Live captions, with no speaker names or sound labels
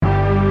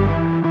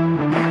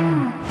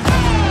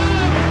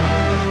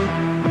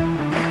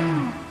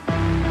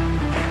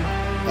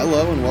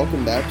and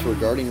welcome back to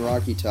Regarding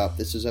Rocky Top.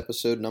 This is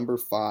episode number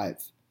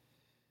 5.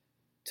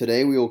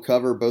 Today we will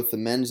cover both the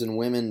men's and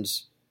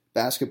women's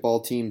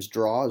basketball teams'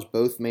 draws.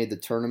 Both made the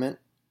tournament,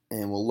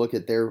 and we'll look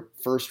at their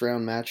first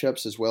round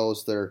matchups as well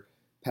as their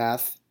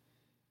path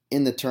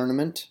in the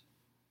tournament.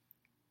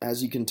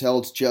 As you can tell,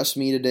 it's just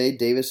me today.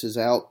 Davis is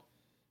out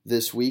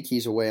this week.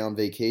 He's away on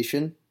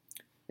vacation.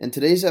 And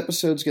today's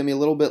episode is going to be a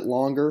little bit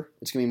longer.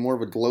 It's going to be more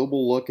of a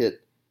global look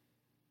at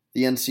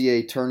the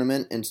NCAA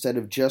tournament instead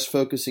of just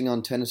focusing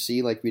on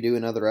Tennessee like we do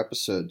in other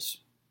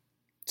episodes.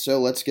 So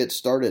let's get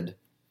started.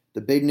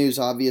 The big news,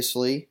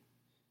 obviously,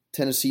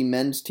 Tennessee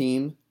men's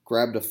team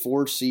grabbed a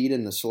 4 seed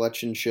in the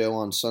selection show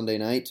on Sunday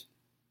night.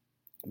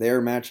 They are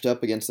matched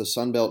up against the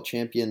Sun Belt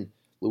champion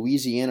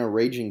Louisiana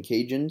Raging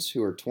Cajuns,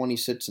 who are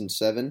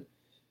 26-7.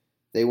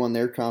 They won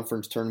their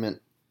conference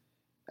tournament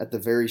at the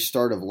very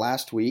start of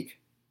last week.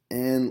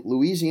 And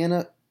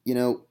Louisiana,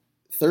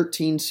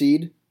 13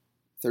 seed.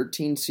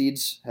 13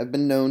 seeds have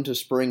been known to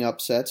spring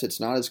upsets. It's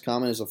not as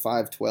common as a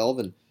 5-12,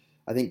 and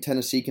I think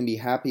Tennessee can be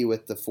happy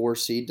with the 4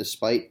 seed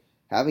despite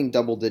having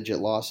double-digit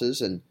losses.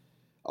 And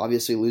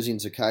obviously losing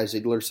Zakai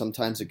Ziegler,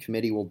 sometimes the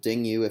committee will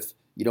ding you if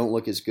you don't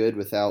look as good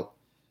without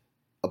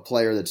a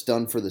player that's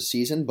done for the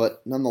season.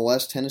 But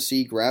nonetheless,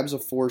 Tennessee grabs a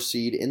 4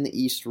 seed in the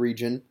East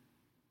region.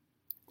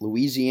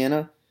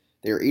 Louisiana,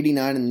 they're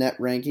 89 in net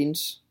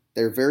rankings.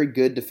 They're a very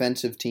good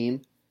defensive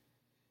team.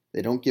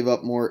 They don't give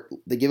up more.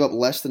 They give up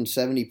less than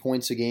 70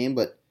 points a game,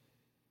 but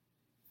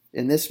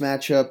in this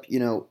matchup,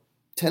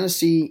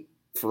 Tennessee,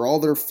 for all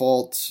their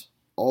faults,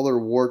 all their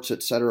warts,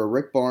 etc.,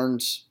 Rick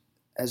Barnes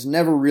has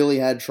never really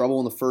had trouble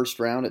in the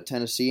first round at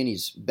Tennessee, and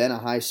he's been a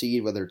high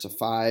seed, whether it's a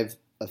 5,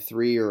 a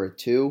 3, or a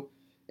 2,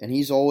 and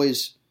he's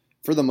always,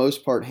 for the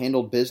most part,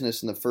 handled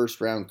business in the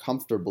first round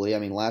comfortably. I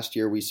mean, last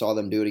year we saw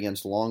them do it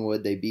against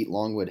Longwood. They beat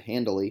Longwood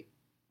handily,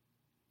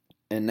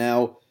 and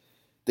now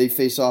they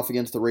face off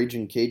against the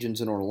Raging Cajuns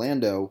in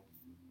Orlando.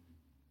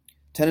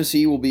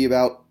 Tennessee will be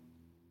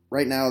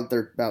right now,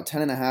 they're about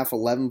 10.5,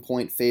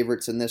 11-point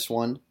favorites in this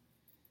one.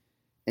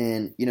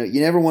 And, you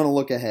never want to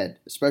look ahead,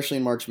 especially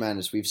in March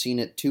Madness. We've seen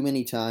it too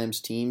many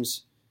times.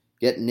 Teams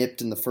get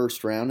nipped in the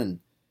first round. And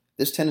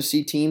this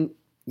Tennessee team,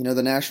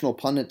 the national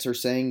pundits are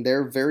saying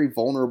they're a very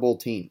vulnerable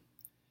team.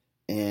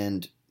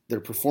 And their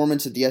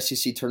performance at the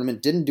SEC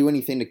tournament didn't do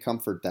anything to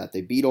comfort that.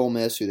 They beat Ole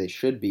Miss, who they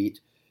should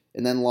beat,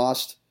 and then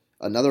lost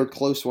another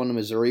close one to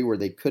Missouri where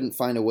they couldn't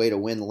find a way to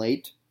win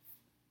late.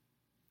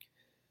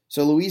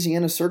 So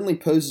Louisiana certainly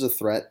poses a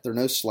threat. They're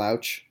no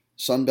slouch.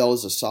 Sun Belt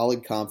is a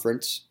solid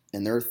conference,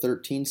 and they're a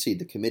 13 seed.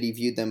 The committee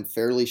viewed them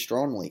fairly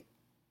strongly.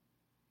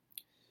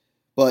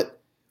 But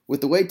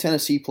with the way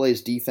Tennessee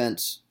plays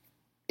defense,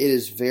 it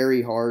is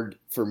very hard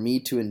for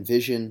me to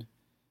envision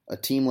a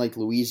team like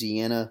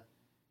Louisiana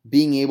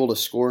being able to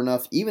score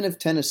enough, even if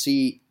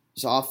Tennessee's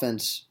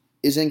offense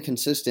is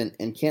inconsistent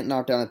and can't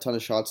knock down a ton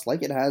of shots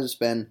like it has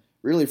been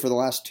really for the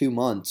last 2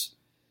 months.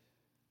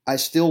 I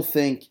still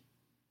think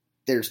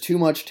there's too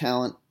much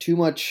talent, too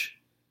much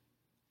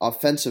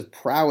offensive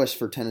prowess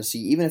for Tennessee.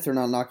 Even if they're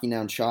not knocking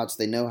down shots,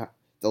 they know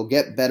they'll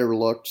get better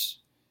looks.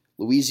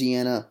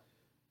 Louisiana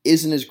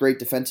isn't as great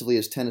defensively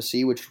as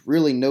Tennessee, which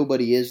really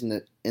nobody is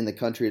in the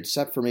country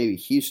except for maybe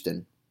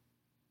Houston.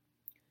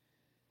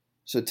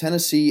 So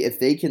Tennessee, if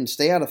they can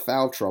stay out of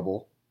foul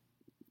trouble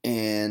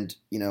and,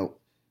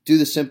 do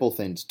the simple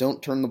things,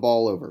 don't turn the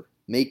ball over,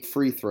 make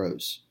free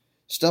throws,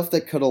 stuff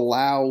that could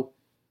allow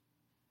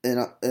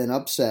an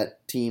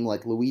upset team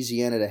like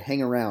Louisiana to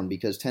hang around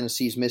because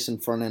Tennessee's missing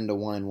front end to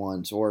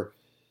 1-and-1s, or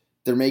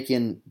they're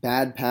making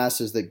bad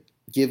passes that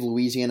give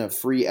Louisiana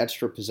free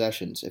extra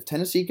possessions. If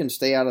Tennessee can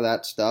stay out of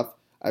that stuff,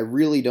 I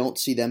really don't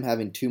see them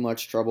having too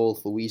much trouble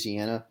with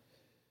Louisiana.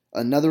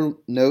 Another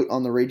note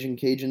on the Raging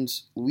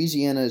Cajuns,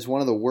 Louisiana is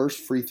one of the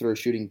worst free throw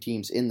shooting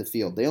teams in the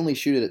field. They only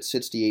shoot it at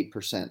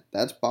 68%.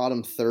 That's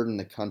bottom third in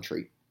the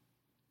country.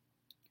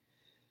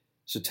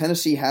 So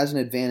Tennessee has an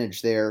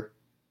advantage there.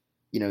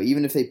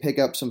 Even if they pick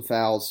up some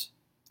fouls,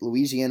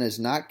 Louisiana is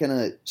not going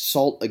to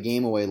salt a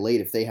game away late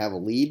if they have a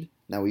lead.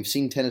 Now, we've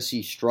seen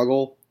Tennessee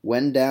struggle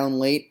when down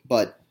late,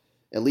 but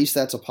at least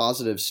that's a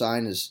positive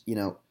sign is,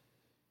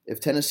 if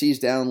Tennessee's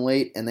down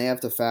late and they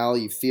have to foul,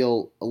 you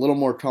feel a little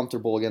more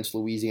comfortable against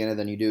Louisiana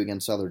than you do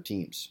against other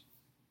teams.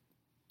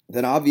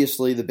 Then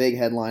obviously the big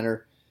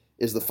headliner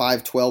is the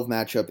 5-12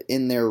 matchup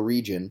in their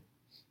region,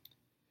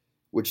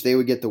 which they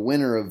would get the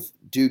winner of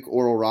Duke,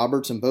 Oral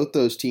Roberts, and both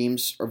those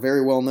teams are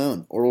very well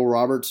known. Oral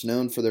Roberts,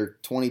 known for their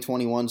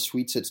 2021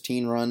 Sweet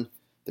 16 run.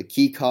 The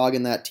key cog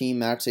in that team,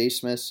 Max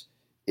Asmus,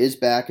 is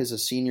back as a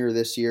senior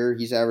this year.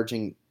 He's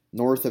averaging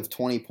north of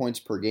 20 points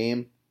per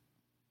game.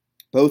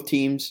 Both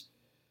teams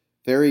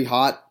very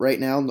hot right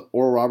now.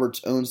 Oral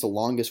Roberts owns the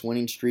longest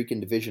winning streak in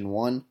Division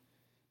I.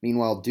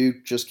 Meanwhile,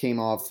 Duke just came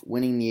off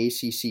winning the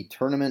ACC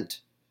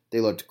tournament. They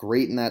looked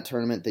great in that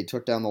tournament. They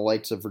took down the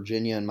likes of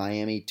Virginia and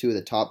Miami, two of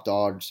the top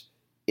dogs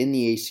in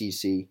the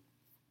ACC.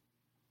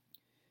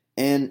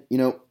 And,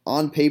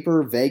 on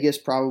paper, Vegas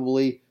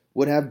probably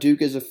would have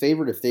Duke as a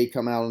favorite if they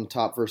come out on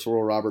top versus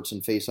Oral Roberts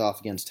and face off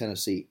against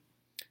Tennessee.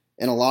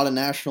 And a lot of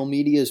national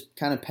media is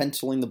kind of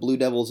penciling the Blue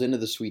Devils into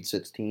the Sweet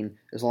 16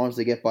 as long as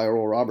they get by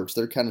Oral Roberts.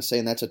 They're kind of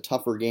saying that's a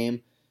tougher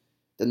game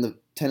than the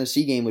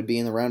Tennessee game would be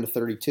in the round of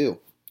 32.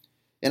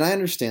 And I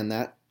understand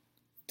that.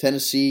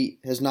 Tennessee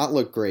has not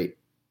looked great.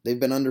 They've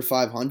been under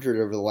 500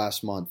 over the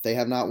last month. They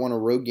have not won a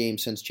road game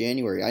since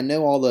January. I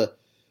know all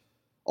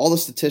the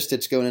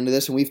statistics going into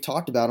this, and we've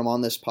talked about them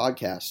on this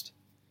podcast.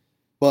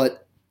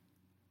 But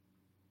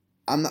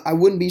I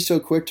wouldn't be so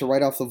quick to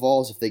write off the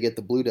Vols if they get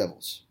the Blue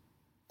Devils.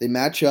 They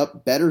match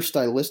up better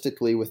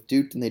stylistically with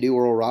Duke than they do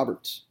Oral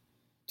Roberts.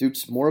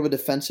 Duke's more of a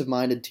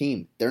defensive-minded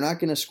team. They're not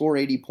going to score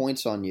 80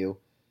 points on you.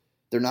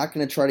 They're not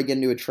going to try to get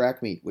into a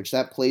track meet, which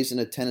that plays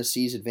into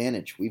Tennessee's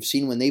advantage. We've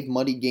seen when they've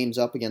muddied games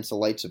up against the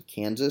likes of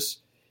Kansas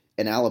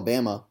and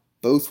Alabama,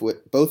 both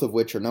of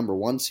which are number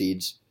 1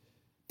 seeds,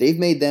 they've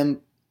made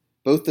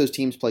both those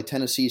teams play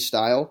Tennessee's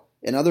style,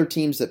 and other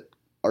teams that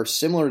are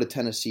similar to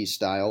Tennessee's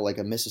style, like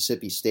a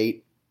Mississippi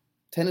State,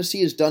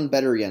 Tennessee has done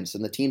better against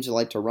than the teams that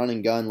like to run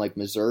and gun like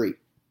Missouri.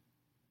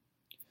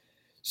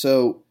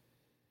 So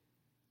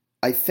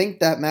I think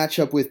that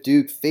matchup with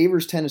Duke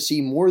favors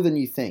Tennessee more than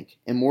you think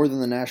and more than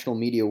the national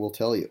media will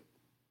tell you.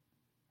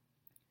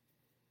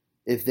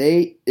 If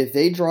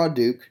they draw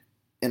Duke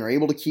and are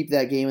able to keep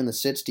that game in the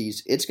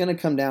 60s, it's going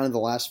to come down to the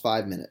last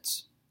 5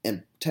 minutes.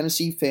 And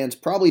Tennessee fans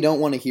probably don't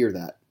want to hear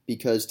that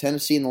because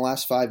Tennessee in the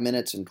last 5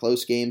 minutes in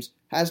close games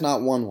has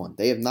not won one.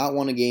 They have not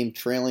won a game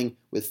trailing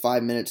with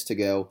 5 minutes to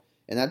go,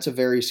 and that's a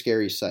very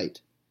scary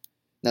sight.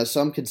 Now,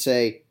 some could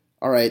say,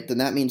 all right, then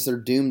that means they're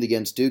doomed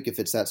against Duke if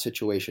it's that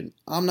situation.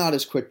 I'm not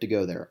as quick to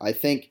go there. I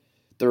think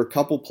they're a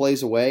couple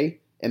plays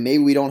away, and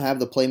maybe we don't have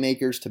the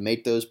playmakers to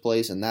make those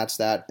plays, and that's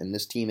that, and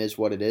this team is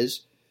what it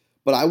is.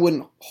 But I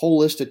wouldn't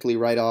holistically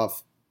write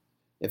off,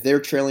 if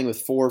they're trailing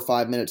with 4 or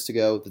 5 minutes to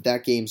go,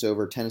 that game's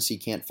over, Tennessee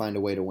can't find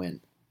a way to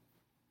win.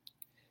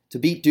 To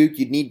beat Duke,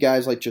 you'd need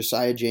guys like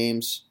Josiah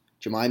James,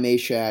 Jemai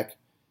Mashack,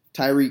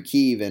 Tyreek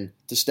Keevan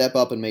to step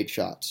up and make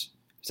shots.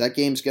 So that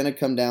game's going to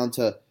come down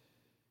to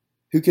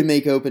who can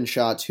make open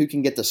shots, who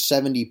can get to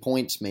 70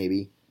 points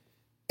maybe.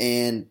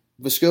 And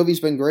Vescovi's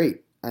been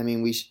great. I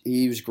mean,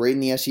 he was great in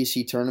the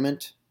SEC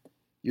tournament.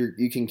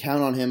 You can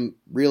count on him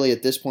really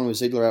at this point with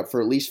Ziegler out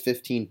for at least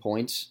 15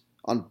 points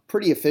on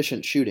pretty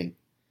efficient shooting.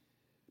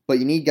 But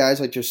you need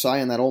guys like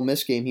Josiah in that Ole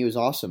Miss game. He was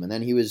awesome. And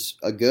then he was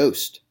a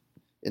ghost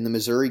in the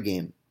Missouri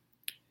game.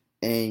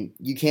 And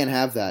you can't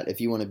have that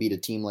if you want to beat a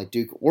team like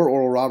Duke or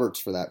Oral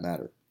Roberts for that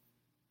matter.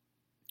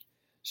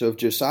 So if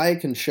Josiah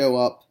can show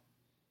up,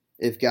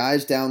 if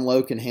guys down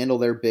low can handle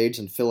their bigs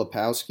and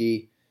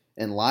Filipowski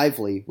and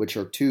Lively, which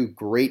are two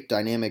great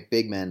dynamic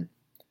big men,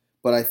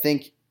 but I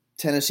think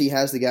Tennessee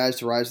has the guys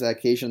to rise to that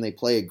occasion. They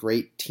play a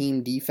great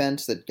team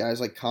defense that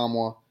guys like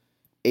Kamwa,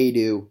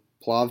 Adu,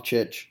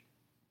 Plavcic,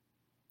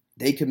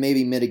 they could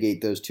maybe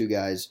mitigate those two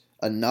guys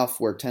enough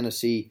where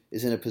Tennessee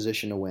is in a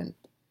position to win.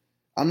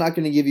 I'm not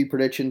going to give you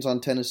predictions on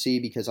Tennessee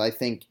because I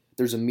think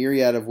there's a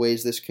myriad of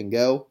ways this can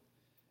go.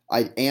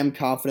 I am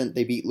confident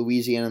they beat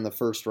Louisiana in the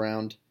first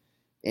round.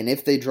 And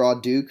if they draw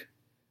Duke,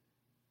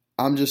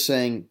 I'm just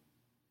saying,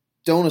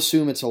 don't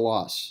assume it's a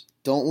loss.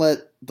 Don't let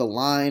the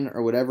line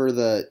or whatever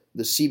the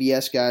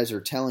CBS guys are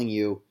telling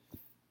you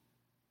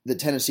that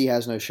Tennessee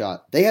has no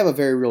shot. They have a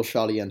very real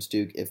shot against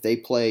Duke if they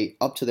play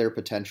up to their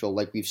potential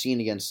like we've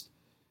seen against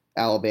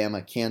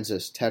Alabama,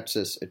 Kansas,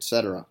 Texas,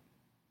 etc.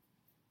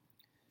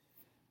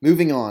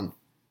 Moving on.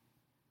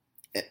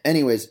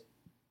 Anyways,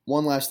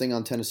 one last thing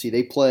on Tennessee.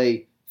 They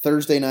play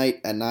Thursday night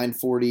at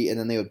 9:40, and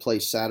then they would play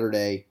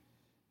Saturday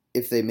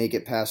if they make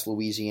it past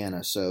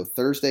Louisiana. So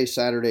Thursday,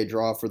 Saturday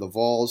draw for the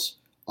Vols.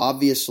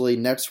 Obviously,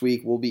 next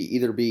week we'll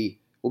be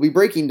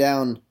breaking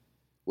down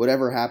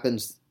whatever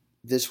happens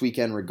this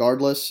weekend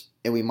regardless,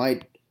 and we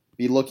might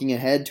be looking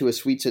ahead to a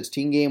Sweet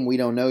 16 game. We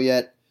don't know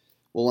yet.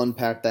 We'll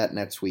unpack that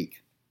next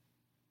week.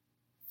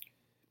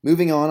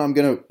 Moving on, I'm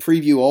going to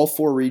preview all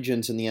 4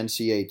 regions in the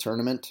NCAA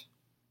tournament,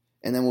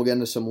 and then we'll get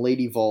into some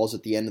Lady Vols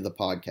at the end of the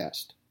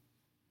podcast.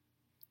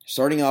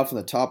 Starting off in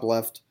the top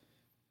left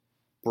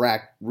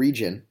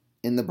region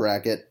in the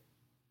bracket,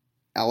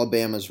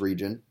 Alabama's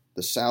region,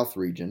 the South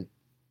region.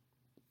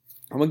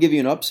 I'm going to give you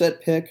an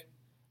upset pick,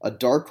 a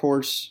dark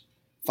horse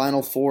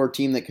Final Four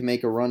team that can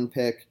make a run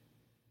pick,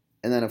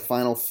 and then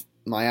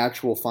my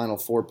actual Final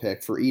Four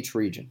pick for each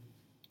region.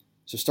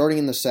 So starting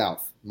in the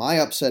South, my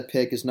upset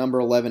pick is number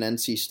 11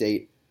 NC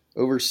State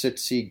over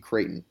 6 seed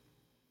Creighton.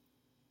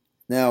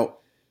 Now,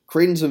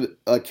 Creighton's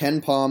a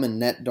Ken Pom and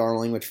net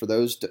darling, which for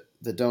those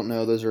that don't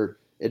know, those are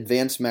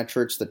advanced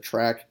metrics that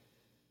track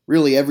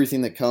really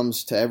everything that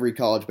comes to every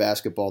college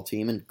basketball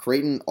team. And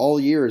Creighton all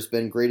year has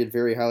been graded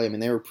very highly. I mean,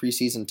 they were a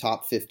preseason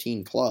top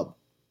 15 club.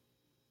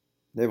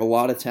 They have a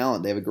lot of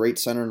talent. They have a great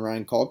center in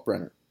Ryan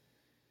Kalkbrenner.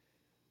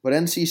 But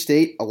NC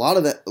State, a lot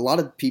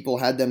of people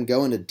had them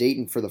going to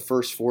Dayton for the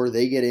first 4.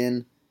 They get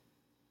in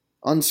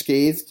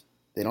unscathed.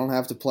 They don't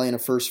have to play in a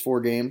first 4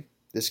 game.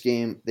 This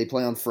game, they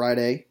play on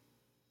Friday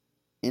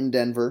in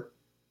Denver.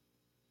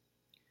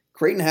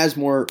 Creighton has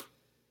more,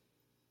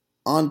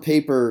 on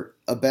paper,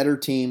 a better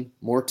team,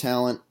 more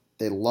talent.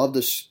 They love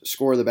to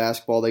score the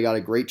basketball. They got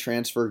a great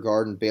transfer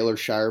guard in Baylor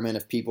Shireman.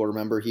 If people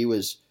remember, he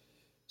was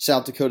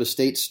South Dakota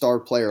State's star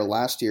player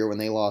last year when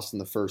they lost in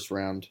the first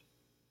round.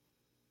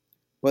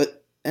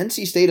 But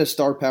NC State has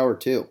star power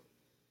too.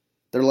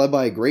 They're led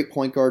by a great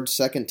point guard,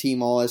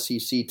 second-team All-SEC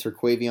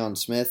Terquavion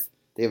Smith.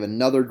 They have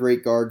another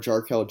great guard,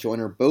 Jarkel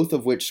Joyner, both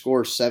of which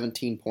score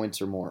 17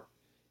 points or more.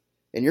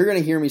 And you're going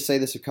to hear me say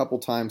this a couple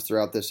times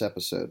throughout this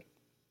episode.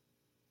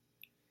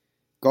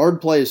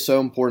 Guard play is so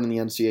important in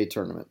the NCAA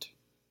tournament.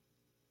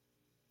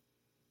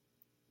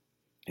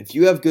 If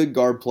you have good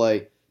guard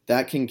play,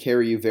 that can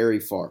carry you very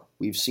far.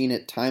 We've seen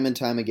it time and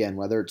time again,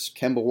 whether it's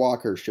Kemba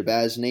Walker,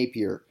 Shabazz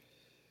Napier.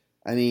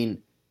 I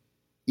mean,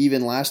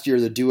 even last year,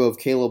 the duo of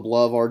Caleb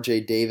Love,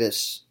 RJ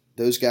Davis,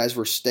 those guys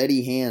were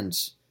steady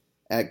hands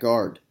at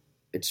guard.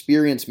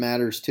 Experience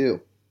matters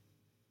too.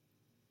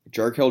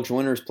 Jarkel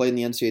Joyner has played in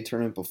the NCAA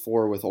tournament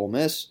before with Ole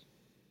Miss.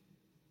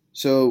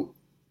 So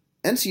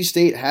NC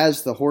State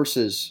has the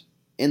horses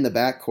in the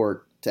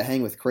backcourt to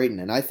hang with Creighton,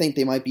 and I think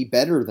they might be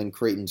better than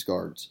Creighton's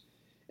guards.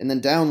 And then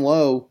down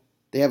low,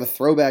 they have a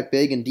throwback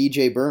big in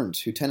DJ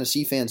Burns, who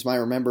Tennessee fans might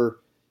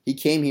remember. He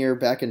came here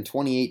back in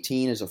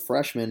 2018 as a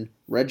freshman,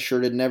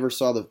 redshirted, never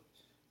saw the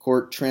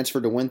court,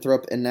 transferred to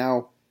Winthrop, and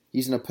now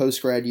he's in a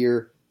post-grad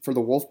year for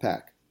the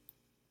Wolfpack.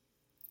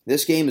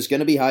 This game is going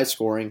to be high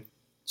scoring,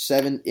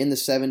 in the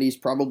 70s,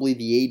 probably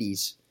the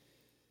 80s.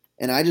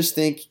 And I just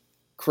think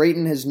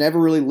Creighton has never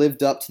really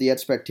lived up to the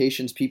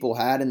expectations people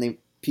had, and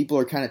people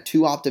are kind of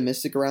too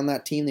optimistic around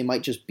that team. They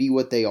might just be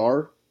what they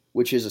are,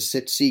 which is a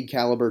 6-seed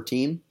caliber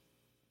team,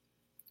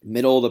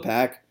 middle of the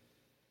pack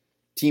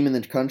team in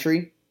the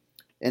country.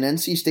 And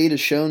NC State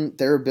has shown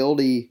their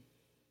ability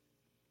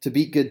to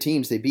beat good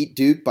teams. They beat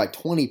Duke by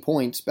 20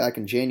 points back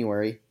in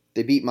January.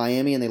 They beat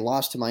Miami, and they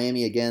lost to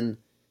Miami again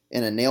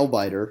in a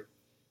nail-biter.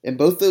 And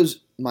both those,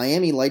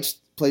 Miami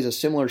plays a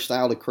similar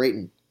style to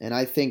Creighton. And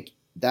I think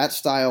that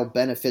style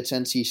benefits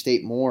NC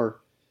State more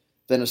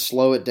than a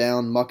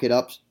slow-it-down,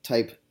 muck-it-up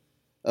type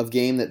of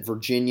game that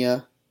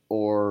Virginia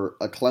or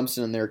a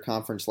Clemson in their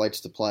conference likes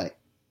to play.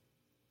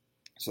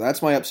 So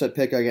that's my upset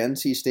pick. I got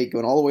NC State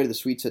going all the way to the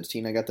Sweet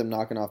 16. I got them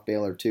knocking off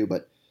Baylor too,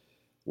 but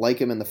like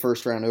them in the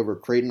first round over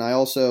Creighton. I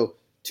also,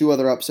 two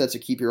other upsets to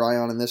keep your eye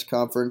on in this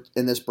conference,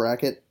 in this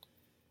bracket.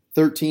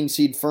 13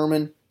 seed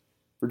Furman.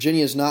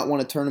 Virginia has not won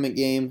a tournament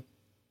game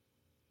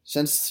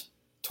since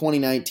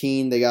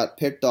 2019. They got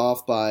picked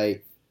off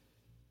by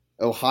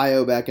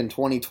Ohio back in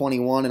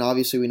 2021, and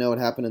obviously we know what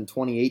happened in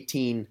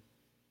 2018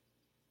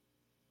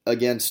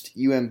 against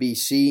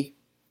UMBC.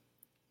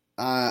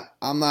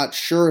 I'm not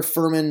sure if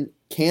Furman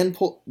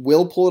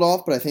will pull it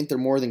off, but I think they're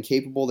more than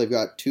capable. They've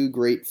got two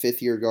great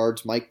fifth-year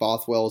guards. Mike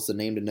Bothwell is the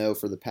name to know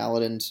for the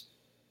Paladins.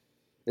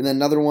 And then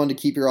another one to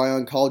keep your eye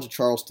on, College of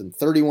Charleston,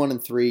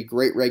 31-3,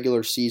 great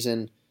regular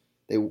season.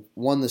 They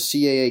won the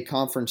CAA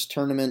conference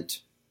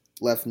tournament,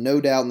 left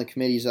no doubt in the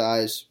committee's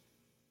eyes.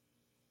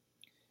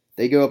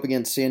 They go up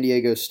against San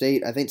Diego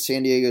State. I think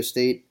San Diego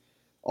State,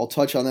 I'll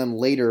touch on them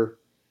later,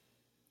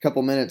 a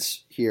couple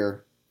minutes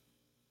here,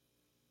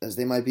 as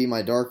they might be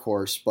my dark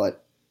horse,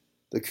 but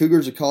the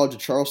Cougars of College of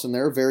Charleston,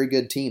 they're a very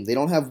good team. They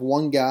don't have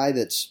one guy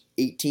that's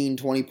 18,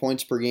 20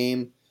 points per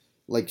game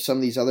like some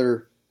of these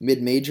other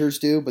mid-majors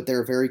do, but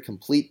they're a very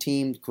complete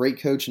team. Great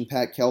coach in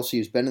Pat Kelsey,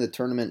 who's been in the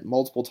tournament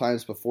multiple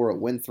times before at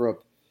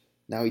Winthrop.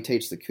 Now he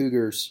takes the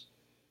Cougars.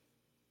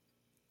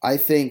 I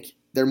think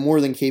they're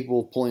more than capable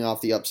of pulling off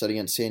the upset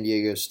against San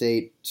Diego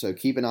State, so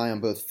keep an eye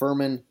on both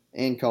Furman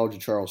and College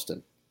of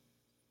Charleston.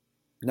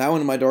 Now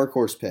into my dark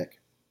horse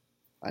pick.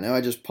 I know I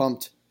just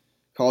pumped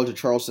College of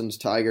Charleston's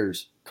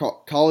tires,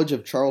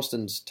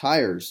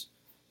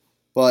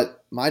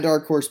 but my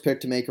dark horse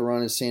pick to make a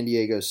run is San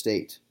Diego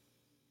State.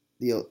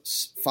 The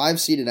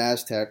 5-seeded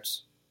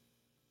Aztecs,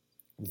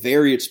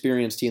 very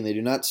experienced team. They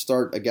do not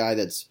start a guy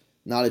that's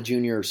not a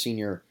junior or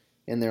senior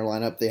in their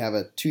lineup. They have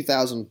a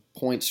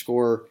 2,000-point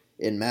scorer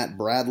in Matt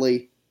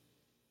Bradley.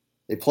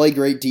 They play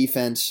great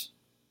defense.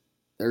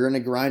 They're going to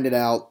grind it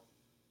out.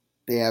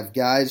 They have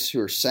guys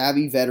who are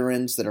savvy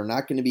veterans that are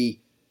not going to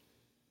be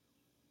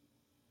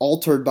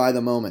altered by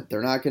the moment.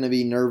 They're not going to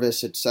be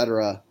nervous,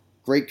 etc.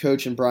 Great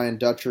coach in Brian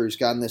Dutcher, who's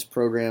gotten this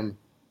program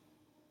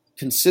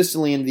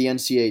consistently into the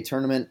NCAA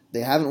tournament.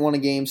 They haven't won a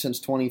game since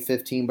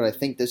 2015, but I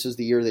think this is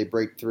the year they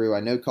break through. I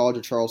know College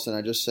of Charleston,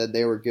 I just said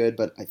they were good,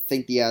 but I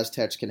think the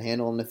Aztecs can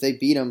handle them. And if they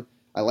beat them,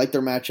 I like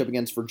their matchup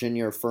against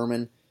Virginia or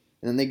Furman.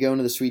 And then they go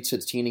into the Sweet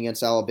 16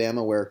 against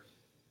Alabama, where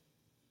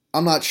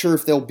I'm not sure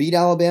if they'll beat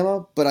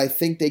Alabama, but I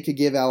think they could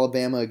give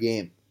Alabama a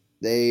game.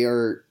 They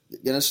are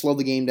going to slow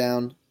the game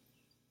down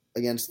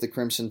against the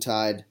Crimson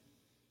Tide.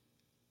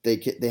 They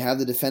have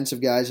the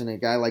defensive guys and a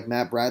guy like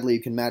Matt Bradley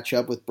who can match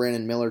up with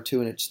Brandon Miller to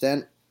an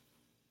extent.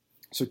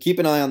 So keep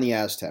an eye on the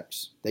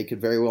Aztecs. They could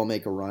very well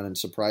make a run and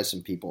surprise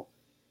some people.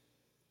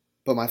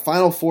 But my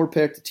final four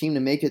pick, the team to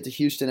make it to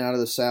Houston out of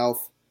the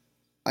South,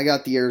 I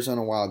got the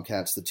Arizona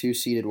Wildcats, the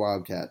 2-seeded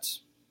Wildcats.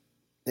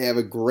 They have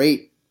a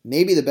great,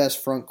 maybe the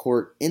best front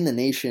court in the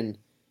nation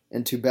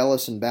in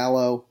Tubelis and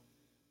Ballo.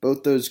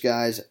 Both those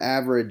guys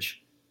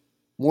average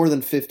more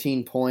than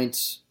 15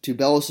 points.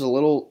 Tubelis is a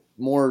little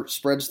more,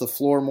 spreads the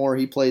floor more.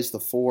 He plays the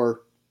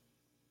 4.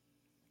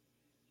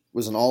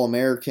 Was an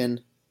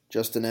All-American,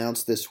 just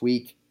announced this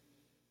week.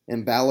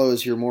 And Ballo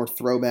is your more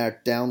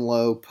throwback, down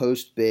low,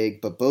 post big.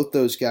 But both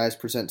those guys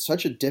present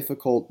such a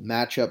difficult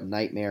matchup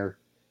nightmare.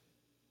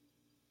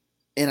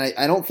 And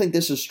I don't think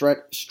this is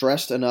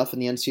stressed enough in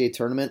the NCAA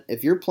tournament.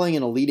 If you're playing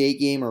an Elite 8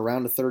 game or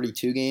round of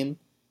 32 game,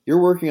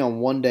 you're working on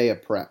 1 day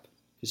of prep.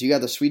 Because you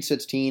got the Sweet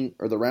 16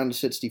 or the round of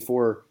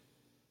 64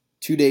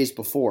 2 days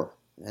before.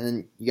 And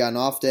then you got an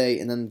off day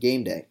and then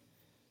game day.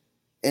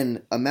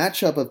 And a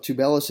matchup of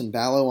Tubelis and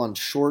Ballo on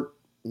short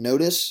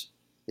notice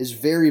is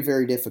very,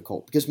 very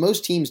difficult. Because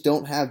most teams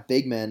don't have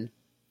big men,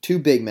 2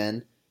 big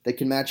men, that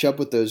can match up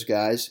with those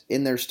guys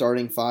in their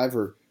starting 5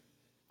 or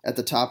at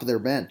the top of their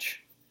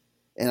bench.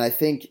 And I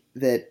think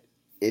that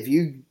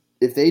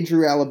if they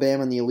drew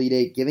Alabama in the Elite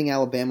 8, giving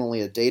Alabama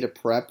only a day to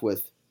prep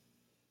with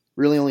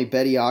really only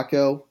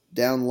Bediako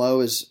down low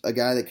as a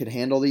guy that could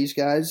handle these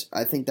guys,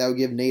 I think that would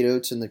give Nate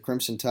Oates and the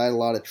Crimson Tide a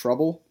lot of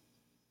trouble.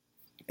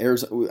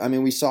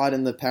 We saw it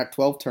in the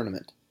Pac-12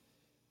 tournament.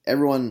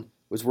 Everyone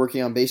was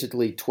working on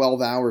basically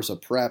 12 hours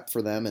of prep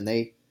for them, and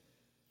they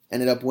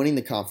ended up winning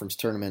the conference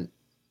tournament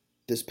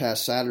this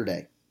past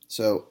Saturday.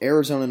 So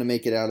Arizona to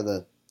make it out of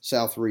the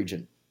South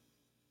region.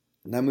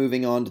 Now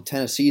moving on to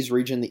Tennessee's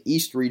region, the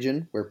East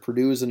region, where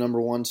Purdue is the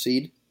number 1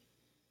 seed.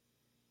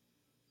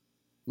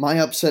 My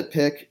upset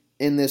pick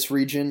in this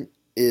region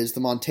is the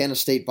Montana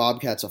State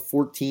Bobcats, a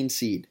 14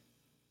 seed.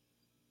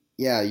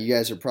 Yeah, you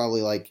guys are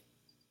probably like,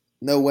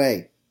 no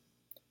way.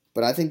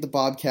 But I think the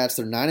Bobcats,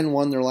 they're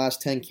 9-1 in their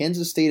last 10.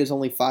 Kansas State is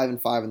only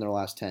 5-5 in their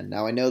last 10.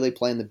 Now, I know they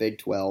play in the Big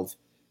 12.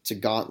 It's a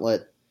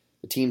gauntlet.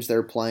 The teams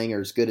they're playing are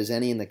as good as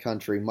any in the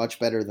country, much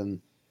better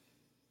than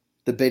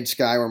the Big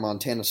Sky where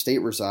Montana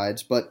State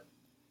resides. But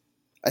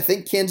I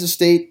think Kansas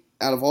State,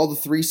 out of all the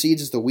 3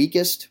 seeds, is the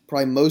weakest,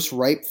 probably most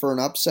ripe for an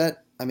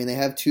upset. I mean, they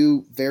have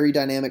 2 very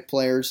dynamic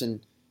players in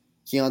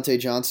Keontae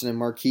Johnson and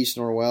Marquise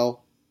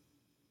Norwell.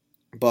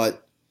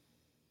 But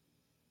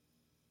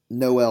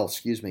Noel,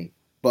 excuse me.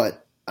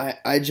 But I'm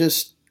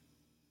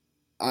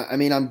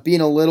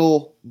being a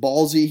little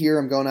ballsy here.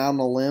 I'm going out on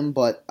a limb,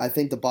 but I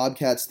think the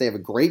Bobcats, they have a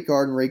great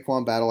guard in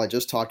Raekwon Battle. I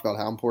just talked about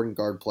how important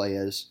guard play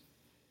is.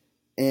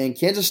 And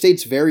Kansas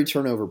State's very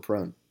turnover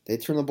prone. They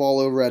turn the ball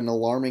over at an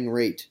alarming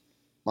rate.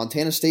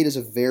 Montana State is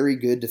a very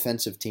good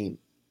defensive team.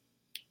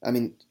 I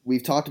mean,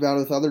 we've talked about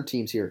it with other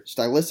teams here.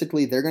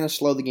 Stylistically, they're going to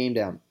slow the game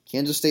down.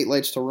 Kansas State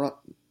likes to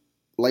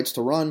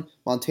run.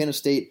 Montana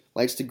State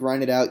likes to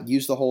grind it out,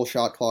 use the whole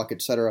shot clock,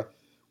 etc.,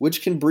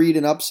 which can breed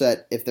an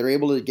upset if they're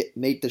able to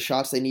make the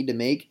shots they need to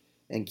make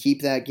and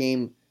keep that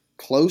game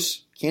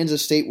close.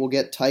 Kansas State will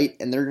get tight,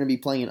 and they're going to be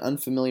playing an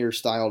unfamiliar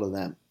style to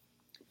them.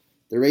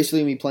 They're basically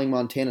going to be playing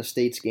Montana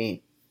State's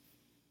game.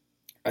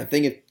 I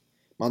think if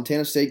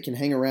Montana State can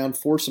hang around,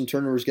 force some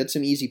turnovers, get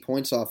some easy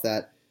points off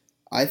that,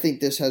 I think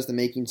this has the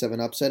makings of an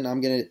upset, and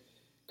I'm going to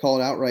call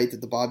it outright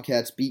that the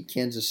Bobcats beat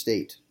Kansas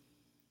State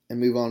and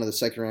move on to the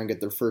second round, get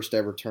their first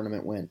ever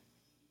tournament win.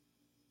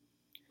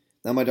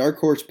 Now my dark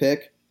horse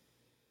pick,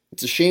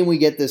 it's a shame we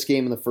get this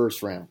game in the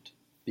first round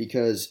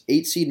because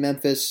 8 seed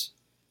Memphis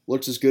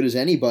looks as good as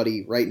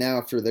anybody right now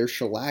after their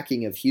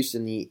shellacking of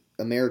Houston in the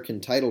American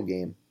title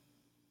game.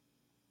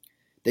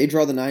 They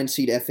draw the 9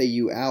 seed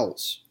FAU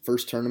Owls,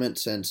 first tournament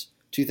since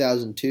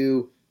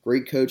 2002,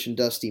 great coach in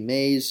Dusty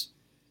Mays.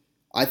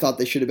 I thought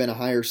they should have been a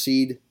higher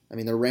seed. I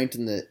mean, they're ranked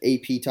in the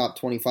AP top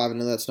 25. I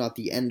know that's not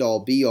the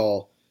end-all,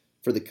 be-all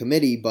for the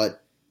committee,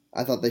 but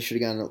I thought they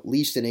should have gotten at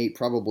least an 8,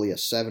 probably a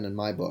 7 in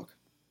my book.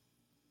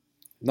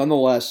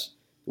 Nonetheless,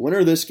 the winner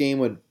of this game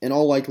would, in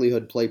all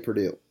likelihood, play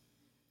Purdue.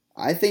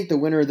 I think the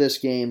winner of this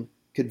game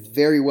could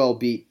very well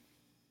beat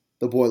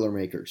the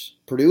Boilermakers.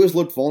 Purdue has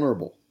looked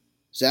vulnerable.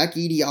 Zach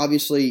Edey,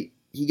 obviously,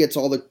 he gets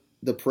all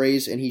the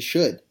praise, and he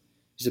should.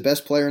 He's the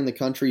best player in the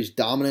country. He's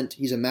dominant.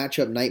 He's a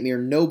matchup nightmare.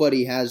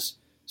 Nobody has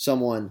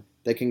someone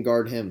that can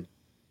guard him.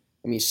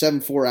 I mean,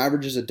 7'4",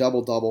 averages a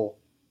double-double.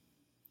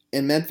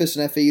 And Memphis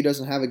and FAU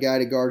doesn't have a guy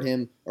to guard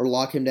him or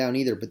lock him down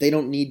either, but they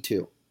don't need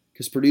to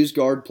because Purdue's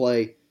guard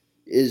play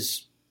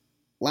is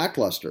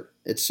lackluster.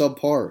 It's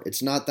subpar.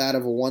 It's not that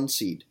of a 1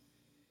 seed.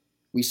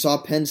 We saw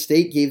Penn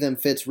State gave them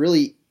fits.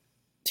 Really,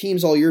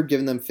 teams all year have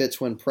given them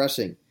fits when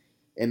pressing.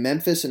 And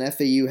Memphis and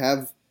FAU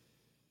have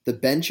the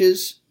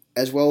benches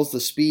as well as the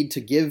speed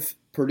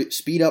to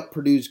speed up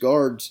Purdue's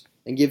guards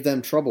and give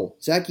them trouble.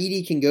 Zach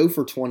Edey can go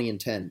for 20 and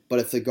 10, but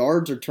if the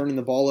guards are turning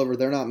the ball over,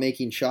 they're not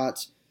making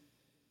shots,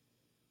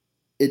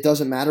 it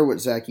doesn't matter what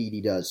Zach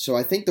Edey does. So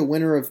I think the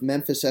winner of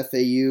Memphis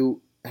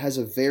FAU has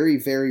a very,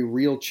 very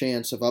real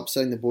chance of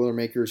upsetting the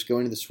Boilermakers,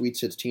 going to the Sweet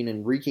 16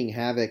 and wreaking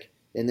havoc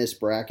in this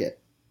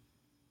bracket.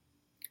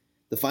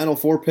 The Final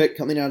Four pick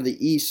coming out of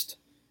the East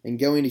and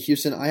going to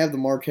Houston, I have the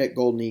Marquette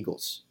Golden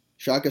Eagles.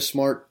 Shaka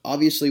Smart,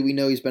 obviously we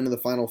know he's been to the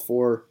Final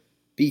Four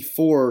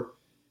before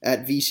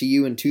at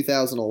VCU in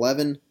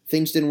 2011.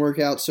 Things didn't work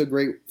out so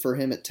great for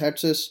him at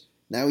Texas.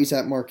 Now he's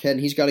at Marquette, and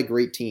he's got a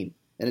great team.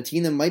 And a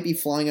team that might be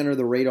flying under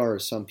the radar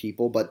of some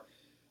people, but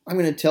I'm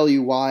going to tell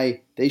you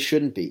why they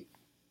shouldn't be.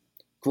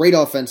 Great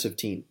offensive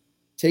team.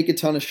 Take a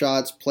ton of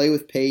shots, play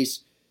with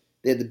pace.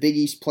 They had the Big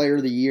East Player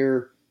of the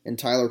Year and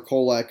Tyler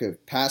Kolek, a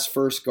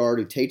pass-first guard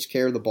who takes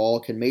care of the ball,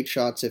 can make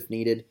shots if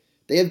needed.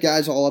 They have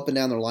guys all up and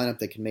down their lineup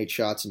that can make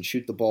shots and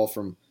shoot the ball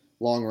from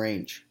long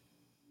range.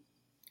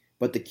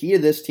 But the key to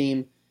this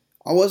team,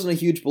 I wasn't a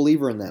huge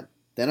believer in them.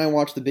 Then I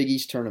watched the Big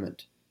East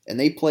tournament, and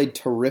they played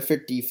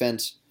terrific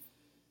defense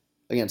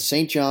against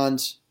St.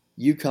 John's,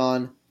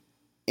 UConn,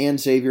 and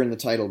Xavier in the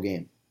title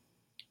game.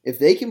 If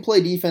they can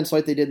play defense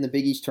like they did in the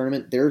Big East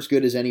tournament, they're as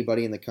good as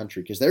anybody in the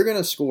country because they're going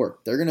to score.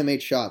 They're going to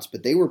make shots,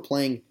 but they were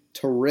playing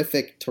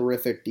terrific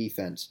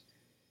defense.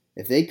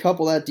 If they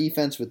couple that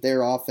defense with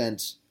their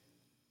offense,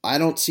 I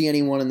don't see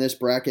anyone in this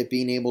bracket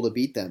being able to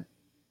beat them.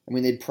 I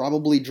mean, they'd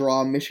probably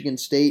draw Michigan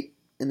State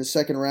in the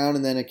second round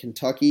and then a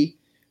Kentucky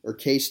or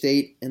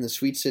K-State in the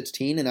Sweet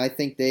 16, and I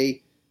think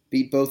they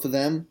beat both of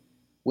them,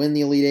 win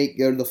the Elite Eight,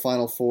 go to the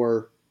Final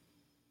Four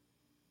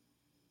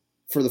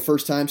for the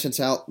first time since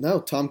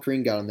Tom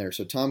Crean got in there.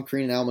 So Tom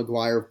Crean and Al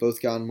McGuire have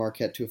both gotten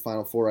Marquette to a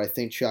Final Four. I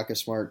think Shaka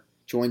Smart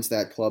joins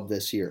that club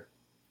this year.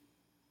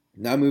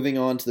 Now moving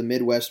on to the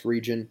Midwest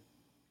region,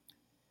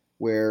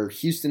 where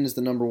Houston is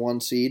the number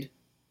 1 seed.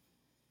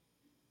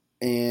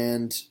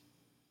 And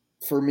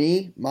for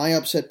me, my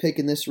upset pick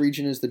in this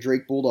region is the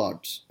Drake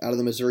Bulldogs out of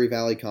the Missouri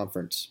Valley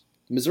Conference.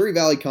 The Missouri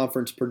Valley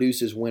Conference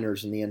produces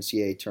winners in the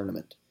NCAA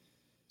tournament.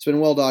 It's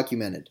been well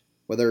documented,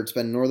 whether it's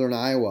been Northern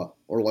Iowa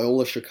or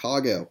Loyola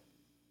Chicago,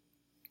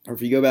 or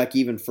if you go back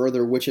even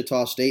further,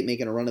 Wichita State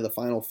making a run to the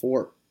Final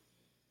Four.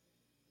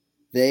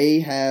 They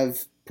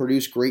have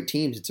produced great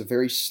teams. It's a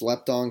very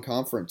slept-on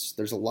conference.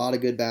 There's a lot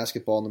of good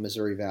basketball in the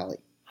Missouri Valley.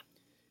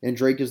 And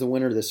Drake is the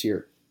winner this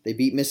year. They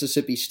beat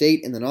Mississippi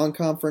State in the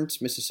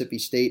non-conference. Mississippi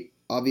State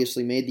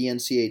obviously made the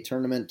NCAA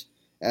tournament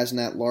as an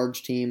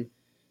at-large team.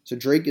 So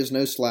Drake is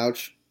no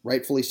slouch.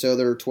 Rightfully so,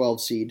 they're a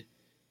 12 seed.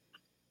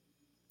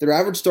 Their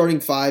average starting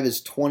 5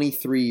 is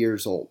 23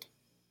 years old.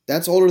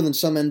 That's older than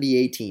some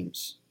NBA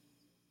teams.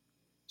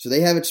 So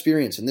they have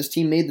experience, and this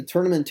team made the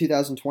tournament in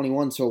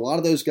 2021, so a lot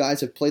of those guys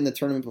have played in the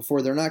tournament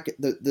before.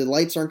 The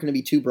lights aren't going to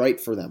be too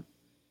bright for them.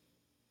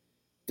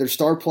 Their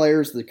star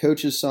players, the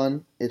coach's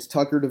son, it's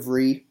Tucker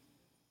DeVree.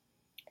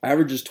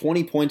 Averages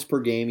 20 points per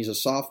game. He's a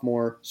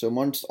sophomore, so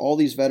amongst all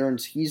these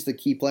veterans, he's the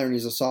key player, and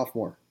he's a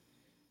sophomore.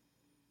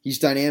 He's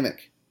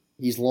dynamic.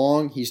 He's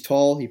long, he's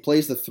tall, he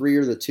plays the 3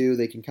 or the 2.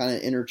 They can kind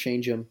of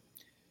interchange him.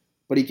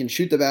 But he can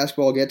shoot the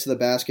basketball, get to the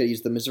basket.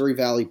 He's the Missouri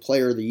Valley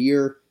Player of the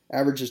Year.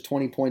 Averages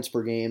 20 points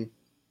per game.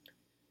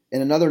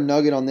 And another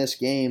nugget on this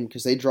game,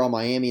 because they draw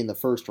Miami in the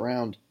first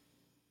round.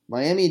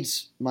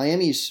 Miami's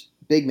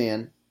big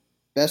man,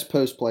 best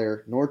post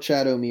player,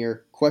 Norchad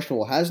Omier,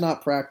 questionable, has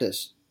not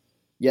practiced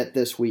yet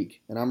this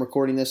week. And I'm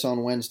recording this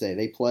on Wednesday.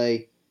 They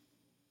play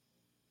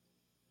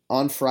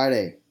on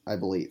Friday, I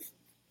believe.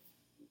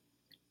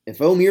 If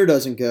Omier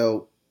doesn't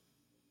go,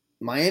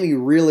 Miami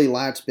really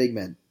lacks big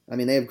men. I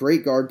mean, they have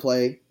great guard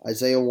play,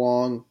 Isaiah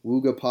Wong,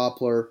 Wooga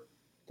Poplar,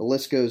 the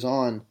list goes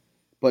on.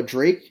 But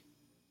Drake,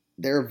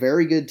 they're a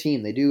very good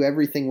team. They do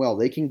everything well.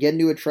 They can get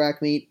into a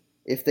track meet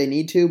if they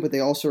need to, but they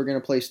also are going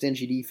to play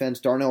stingy defense.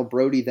 Darnell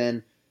Brody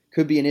then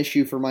could be an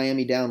issue for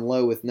Miami down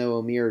low with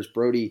no Omier, as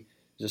Brody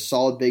is a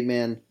solid big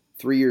man,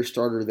 3-year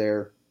starter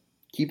there.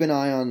 Keep an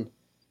eye on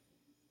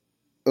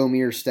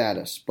Omier's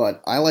status.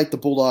 But I like the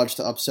Bulldogs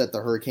to upset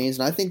the Hurricanes,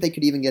 and I think they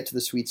could even get to the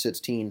Sweet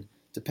 16,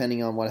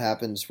 depending on what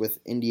happens with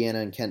Indiana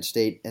and Kent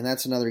State. And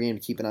that's another game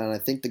to keep an eye on. I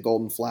think the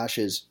Golden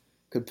Flashes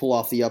could pull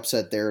off the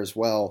upset there as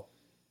well.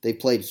 They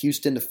played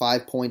Houston to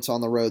 5 points on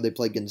the road. They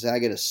played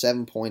Gonzaga to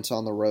 7 points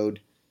on the road.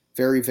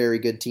 Very, very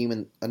good team.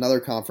 And another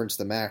conference,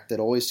 the MAC, that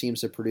always seems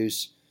to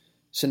produce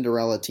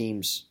Cinderella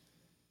teams.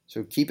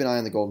 So keep an eye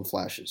on the Golden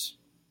Flashes.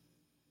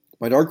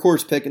 My dark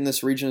horse pick in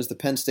this region is the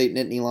Penn State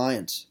Nittany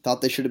Lions.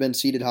 Thought they should have been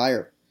seeded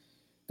higher.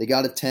 They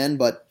got a 10,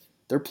 but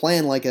they're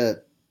playing like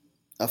a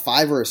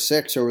 5 or a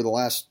 6 over the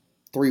last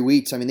 3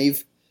 weeks. I mean,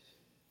 at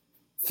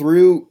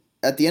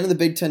the end of the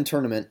Big Ten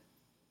tournament,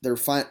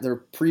 their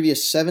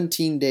previous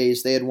 17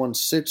 days, they had won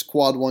 6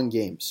 quad 1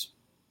 games.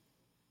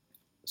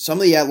 Some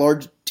of the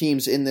at-large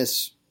teams in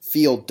this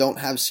field don't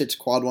have 6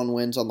 quad 1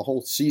 wins on the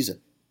whole season.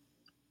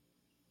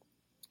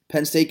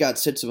 Penn State got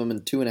 6 of them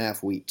in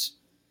 2.5 weeks.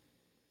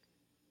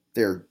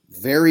 They're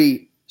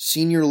very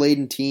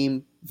senior-laden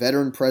team,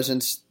 veteran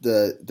presence.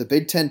 The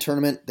Big Ten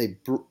tournament, they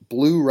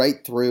blew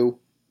right through.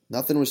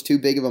 Nothing was too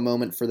big of a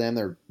moment for them.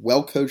 They're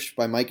well coached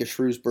by Micah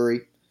Shrewsbury,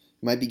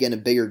 who might be getting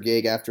a bigger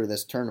gig after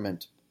this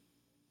tournament.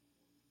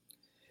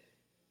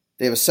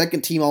 They have a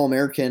second-team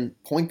All-American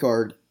point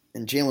guard,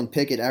 and Jalen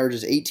Pickett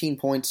averages 18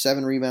 points,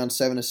 7 rebounds,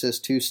 7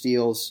 assists, 2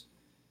 steals.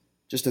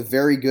 Just a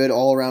very good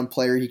all-around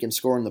player. He can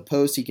score in the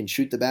post. He can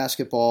shoot the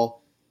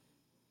basketball.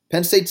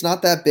 Penn State's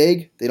not that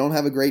big. They don't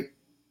have a great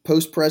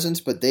post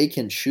presence, but they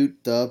can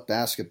shoot the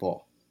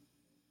basketball.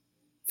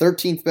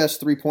 13th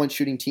best three-point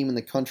shooting team in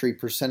the country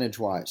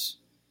percentage-wise.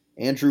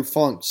 Andrew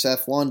Funk,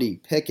 Seth Lundy,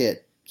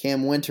 Pickett,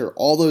 Cam Winter,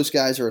 all those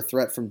guys are a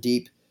threat from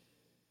deep.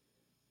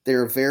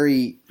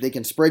 They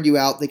can spread you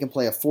out. They can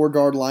play a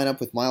 4-guard lineup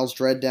with Miles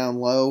Dredd down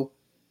low.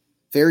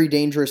 Very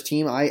dangerous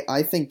team.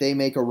 I think they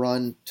make a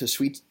run to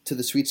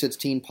the Sweet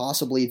 16,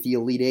 possibly the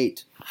Elite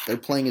Eight. They're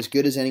playing as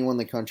good as anyone in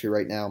the country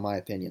right now, in my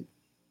opinion.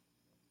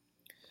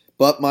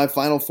 But my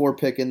Final Four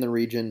pick in the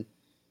region,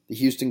 the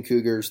Houston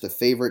Cougars, the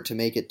favorite to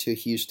make it to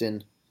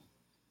Houston,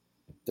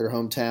 their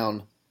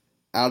hometown,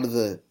 out of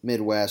the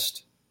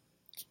Midwest,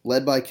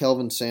 led by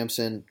Kelvin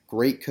Sampson,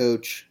 great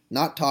coach,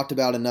 not talked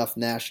about enough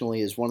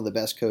nationally as one of the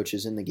best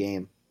coaches in the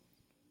game.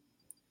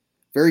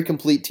 Very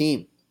complete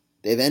team.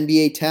 They have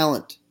NBA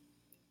talent,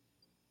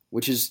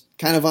 which is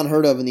kind of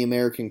unheard of in the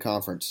American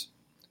Conference.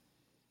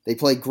 They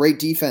play great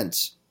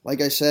defense.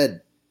 Like I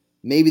said,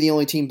 maybe the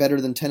only team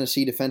better than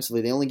Tennessee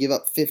defensively. They only give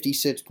up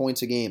 56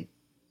 points a game.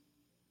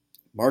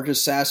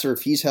 Marcus Sasser,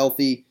 if he's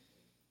healthy,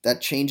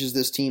 that changes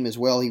this team as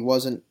well. He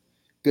wasn't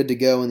good to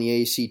go in the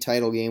AAC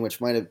title game,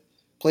 which might have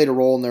played a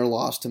role in their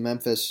loss to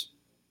Memphis.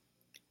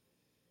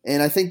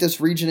 And I think this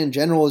region in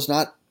general is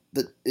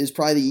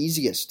probably the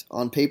easiest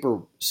on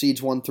paper,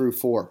 seeds 1 through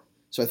 4.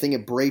 So I think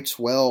it breaks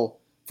well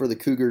for the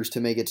Cougars to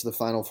make it to the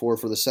Final Four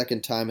for the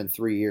second time in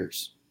 3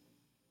 years.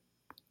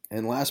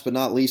 And last but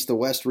not least, the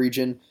West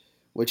region,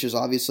 which is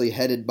obviously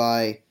headed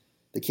by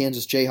the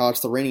Kansas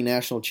Jayhawks, the reigning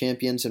national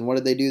champions. And what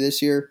did they do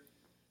this year?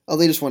 Oh,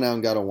 they just went out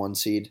and got a 1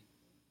 seed.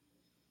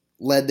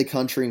 Led the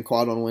country in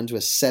quad 1 wins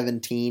with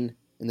 17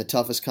 in the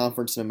toughest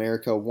conference in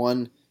America.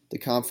 Won the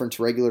conference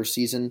regular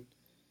season.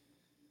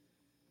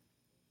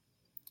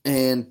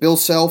 And Bill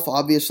Self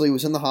obviously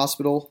was in the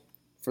hospital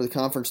for the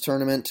conference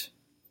tournament.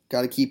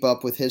 Got to keep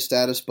up with his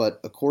status, but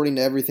according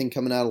to everything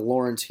coming out of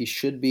Lawrence, he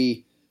should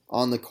be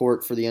on the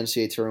court for the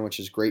NCAA tournament, which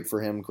is great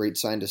for him. Great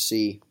sign to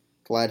see.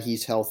 Glad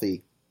he's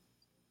healthy.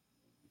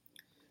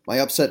 My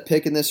upset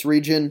pick in this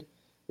region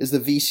is the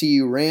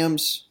VCU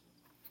Rams.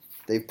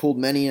 They've pulled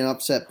many an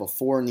upset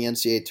before in the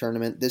NCAA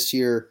tournament. This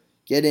year,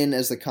 get in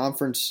as the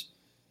conference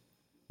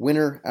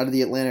winner out of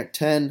the Atlantic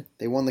 10.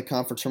 They won the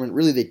conference tournament.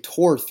 Really, they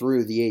tore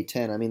through the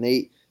A-10. I mean,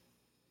 they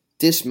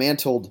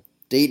dismantled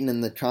Dayton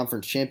in the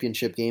conference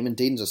championship game, and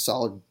Dayton's a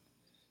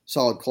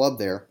solid club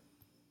there.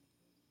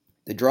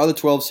 They draw the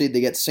 12 seed.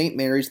 They get St.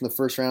 Mary's in the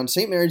first round.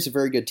 St. Mary's is a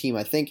very good team.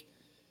 I think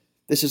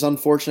this is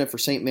unfortunate for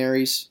St.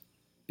 Mary's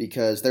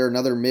because they're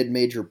another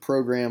mid-major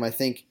program. I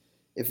think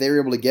if they were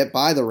able to get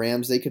by the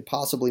Rams, they could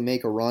possibly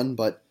make a run,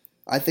 but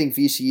I think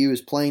VCU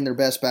is playing their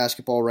best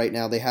basketball right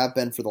now. They have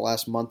been for the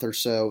last month or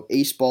so.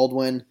 Ace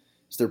Baldwin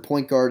is their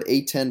point guard,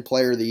 A-10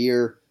 player of the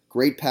year,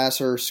 great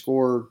passer,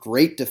 scorer,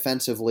 great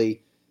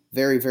defensively.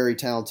 Very, very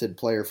talented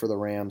player for the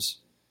Rams.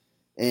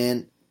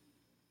 And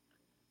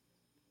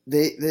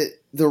the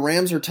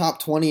Rams are top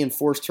 20 in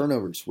forced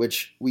turnovers,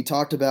 which we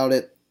talked about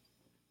it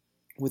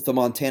with the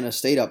Montana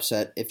State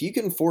upset. If you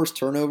can force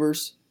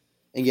turnovers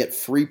and get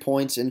free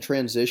points in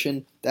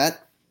transition,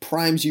 that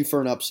primes you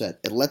for an upset.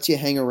 It lets you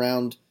hang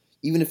around,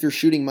 even if your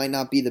shooting might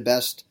not be the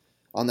best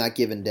on that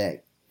given day.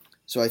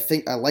 So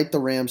I like the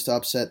Rams to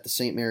upset the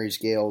St. Mary's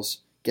Gales,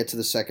 get to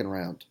the second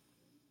round.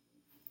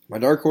 My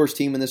dark horse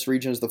team in this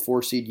region is the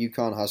 4-seed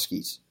UConn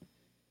Huskies.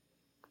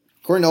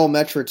 According to all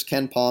metrics,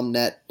 Ken Palm,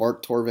 Net,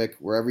 Bart Torvik,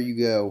 wherever you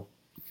go,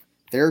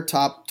 they're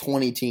top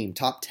 20 team,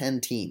 top 10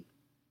 team.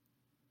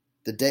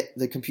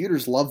 The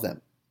computers love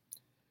them.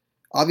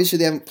 Obviously,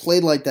 they haven't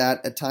played like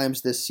that at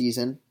times this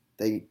season.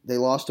 They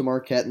lost to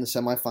Marquette in the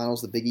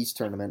semifinals, the Big East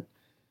tournament.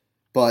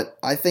 But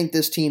I think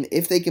this team,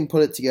 if they can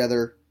put it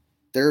together,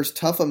 there's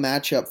tough a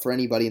matchup for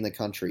anybody in the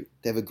country.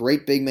 They have a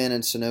great big man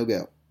in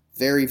Sonogo.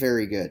 Very,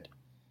 very good.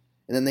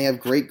 And then they have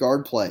great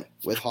guard play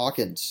with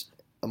Hawkins,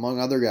 among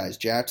other guys,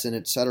 Jackson,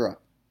 etc.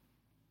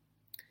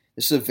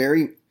 This is a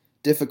very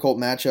difficult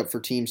matchup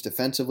for teams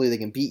defensively. They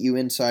can beat you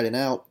inside and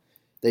out.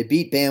 They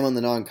beat Bama in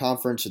the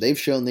non-conference, so they've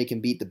shown they can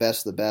beat the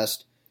best of the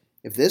best.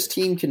 If this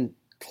team can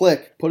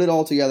click, put it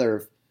all together,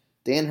 if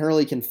Dan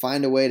Hurley can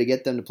find a way to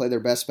get them to play their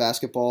best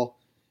basketball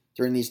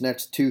during these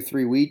next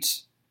 2-3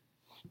 weeks,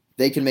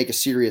 they can make a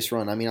serious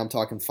run. I mean, I'm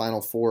talking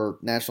Final Four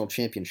national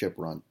championship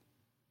run.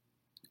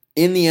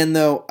 In the end,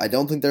 though, I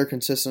don't think they're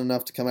consistent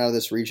enough to come out of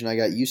this region. I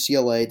got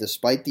UCLA,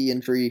 despite the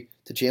injury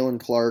to Jalen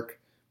Clark,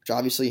 which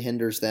obviously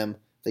hinders them.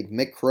 I think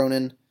Mick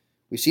Cronin,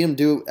 we've seen him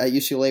do at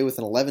UCLA with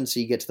an 11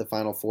 seed get to the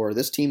Final Four.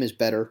 This team is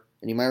better,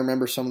 and you might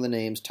remember some of the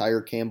names,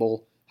 Tyre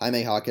Campbell,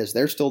 Jaime Jaquez.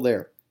 They're still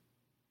there,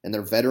 and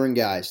they're veteran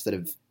guys that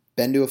have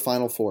been to a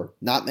Final Four.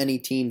 Not many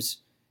teams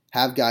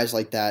have guys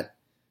like that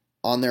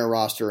on their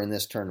roster in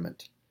this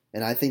tournament,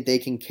 and I think they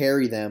can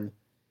carry them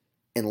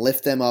and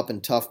lift them up in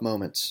tough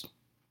moments.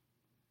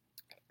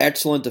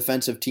 Excellent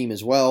defensive team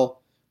as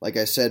well. Like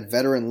I said,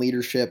 veteran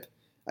leadership.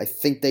 I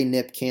think they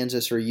nip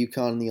Kansas or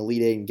UConn in the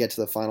Elite Eight and get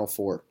to the Final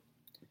Four.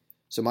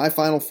 So my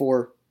Final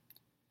Four,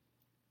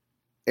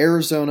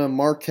 Arizona,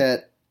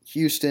 Marquette,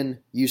 Houston,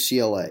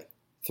 UCLA.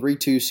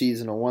 3-2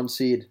 seeds and a 1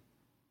 seed.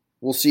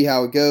 We'll see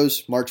how it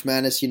goes. March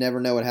Madness, you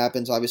never know what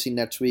happens. Obviously,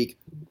 next week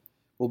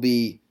will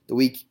be the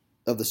week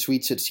of the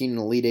Sweet 16 and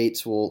Elite Eight.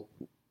 So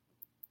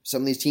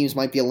some of these teams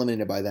might be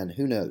eliminated by then.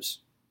 Who knows?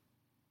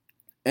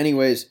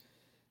 Anyways,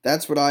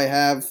 that's what I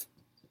have.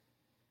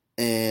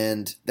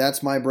 And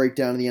that's my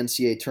breakdown of the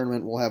NCAA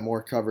tournament. We'll have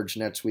more coverage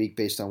next week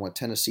based on what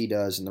Tennessee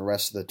does and the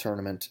rest of the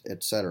tournament,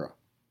 etc.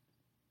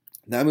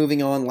 Now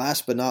moving on,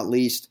 last but not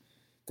least,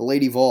 the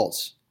Lady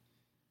Vols.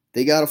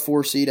 They got a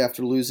 4 seed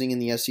after losing in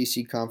the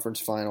SEC Conference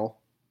Final.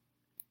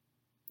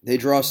 They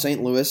draw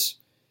St. Louis,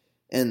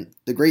 and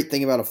the great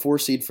thing about a 4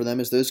 seed for them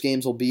is those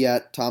games will be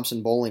at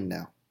Thompson Bowling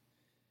now.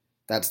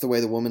 That's the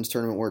way the women's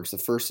tournament works. The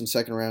first and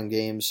second round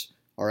games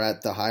are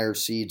at the higher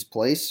seeds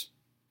place.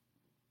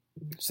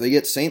 So they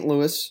get St.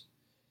 Louis,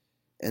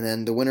 and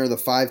then the winner of the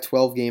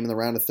 5-12 game in the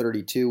round of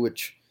 32,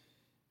 which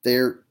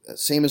they're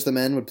same as the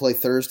men, would play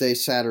Thursday,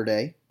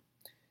 Saturday.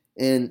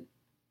 And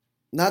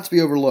not to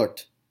be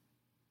overlooked,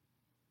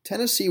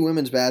 Tennessee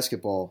women's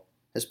basketball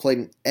has played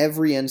in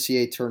every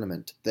NCAA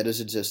tournament that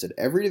has existed.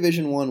 Every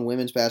Division I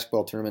women's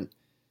basketball tournament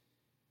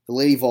the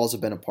Lady Vols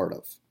have been a part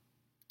of.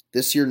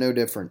 This year, no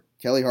different.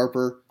 Kelly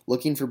Harper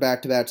looking for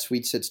back-to-back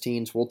Sweet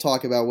 16s. We'll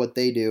talk about what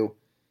they do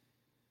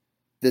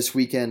this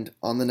weekend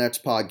on the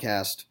next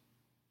podcast.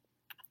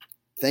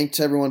 Thanks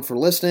everyone for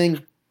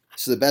listening.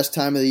 This is the best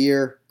time of the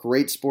year.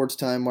 Great sports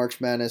time, March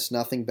Madness,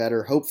 nothing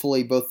better.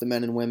 Hopefully both the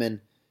men and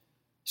women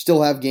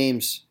still have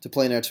games to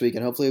play next week,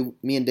 and hopefully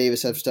me and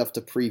Davis have stuff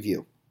to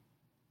preview.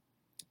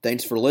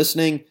 Thanks for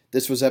listening.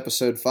 This was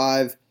episode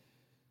 5.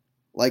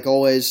 Like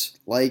always,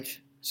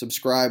 like,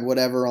 subscribe,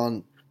 whatever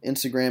on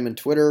Instagram and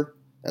Twitter.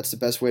 That's the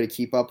best way to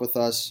keep up with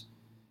us.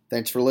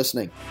 Thanks for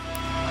listening.